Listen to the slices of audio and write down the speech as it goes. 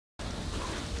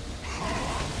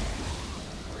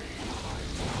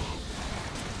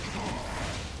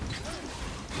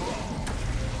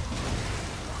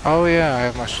Oh yeah, I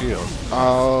have my shield.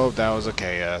 Oh, that was a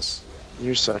KS.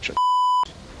 You're such a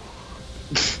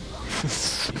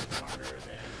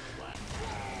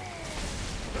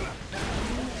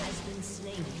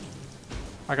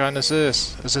I got an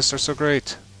assist. Assists are so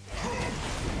great.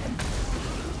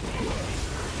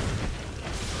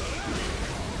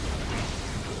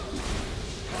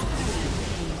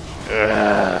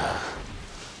 Ugh.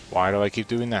 Why do I keep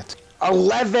doing that?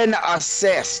 11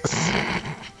 assists.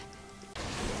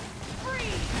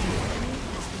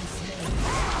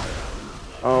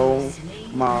 Oh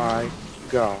my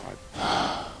god.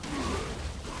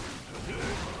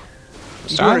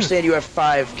 You do understand you have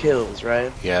 5 kills,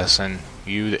 right? Yes, and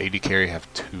you, the AD carry,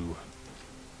 have 2.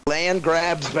 Land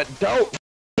grabs, but don't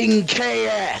f***ing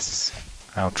KS!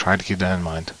 I'll try to keep that in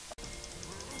mind.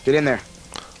 Get in there.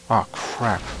 Oh,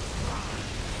 crap.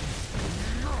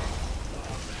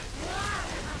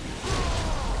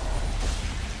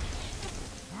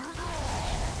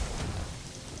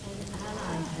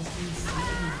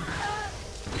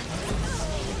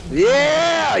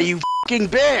 Yeah, you f***ing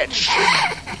bitch!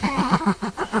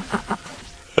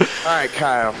 Alright,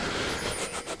 Kyle.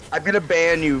 I'm gonna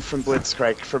ban you from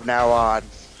Blitzcrank from now on.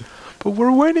 But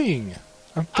we're winning!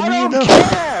 I'm 3-0. I don't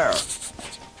care!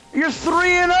 You're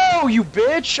 3-0, you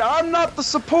bitch! I'm not the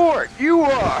support, you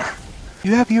are!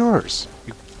 You have yours,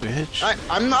 you bitch.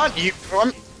 I'm not you.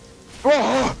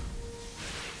 Oh.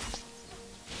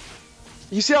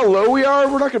 You see how low we are?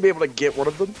 We're not gonna be able to get one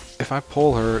of them. If I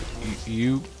pull her,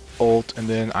 you ult, and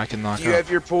then I can knock her. You have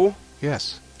your pool?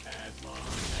 Yes.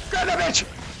 Grab that bitch!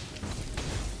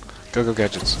 Go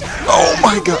gadgets. Oh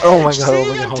my god, oh my god, oh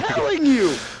my god. I'm telling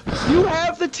you! You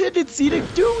have the tendency to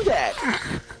do that!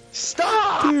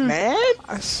 Stop, dude, man!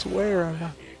 I swear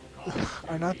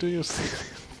I'm not doing this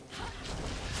thing.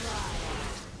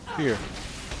 Here.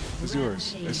 It's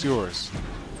yours. It's yours.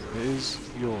 It is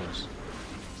yours.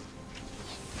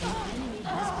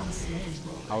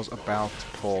 I was about to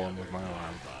pull him with my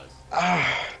arm.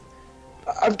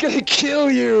 I'm gonna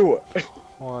kill you!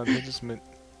 Hold on, he just meant...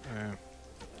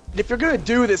 If you're gonna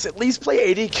do this, at least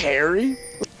play AD carry.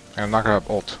 I'm not gonna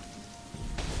ult.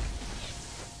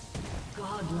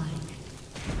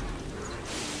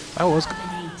 That was...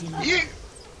 You...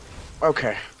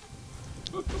 Okay.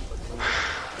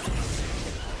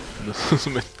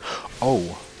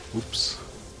 Oh, oops.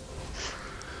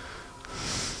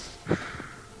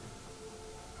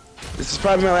 This is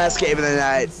probably my last game of the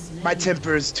night. My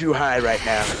temper is too high right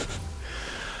now.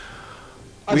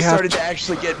 I'm starting to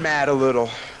actually get mad a little.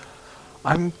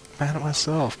 I'm mad at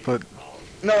myself, but...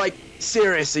 No, like,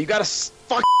 seriously, you gotta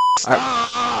fuck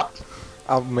stop!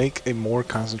 I'll make a more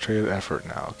concentrated effort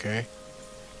now, okay?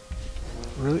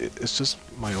 Really, it's just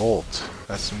my ult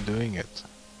that's been doing it.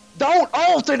 Don't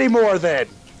ult anymore, then!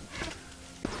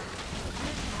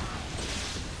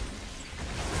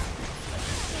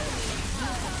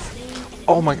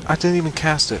 Oh my, I didn't even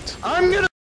cast it. I'm gonna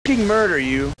fucking murder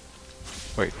you.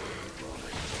 Wait.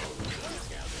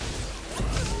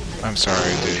 I'm sorry,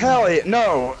 dude. Hell yeah,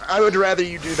 no, I would rather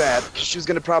you do that, because she's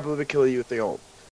gonna probably kill you with the ult.